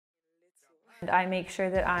I make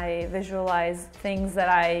sure that I visualize things that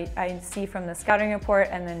I see from the scouting report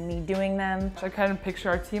and then me doing them. I kind of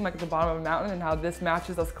picture our team like at the bottom of a mountain and how this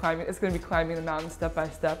match is us climbing. It's going to be climbing the mountain step by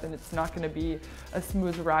step, and it's not going to be a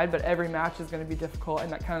smooth ride, but every match is going to be difficult,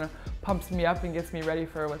 and that kind of pumps me up and gets me ready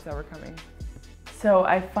for what's ever coming. So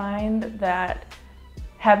I find that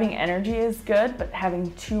having energy is good, but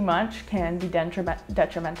having too much can be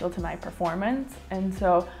detrimental to my performance. And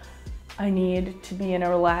so I need to be in a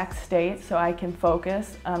relaxed state so I can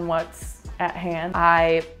focus on what's at hand.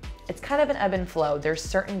 It's kind of an ebb and flow. There's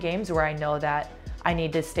certain games where I know that I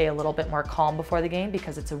need to stay a little bit more calm before the game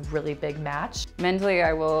because it's a really big match. Mentally,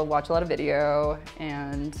 I will watch a lot of video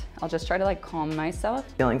and I'll just try to like calm myself.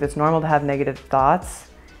 Feelings, it's normal to have negative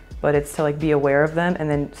thoughts, but it's to like be aware of them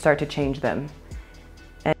and then start to change them.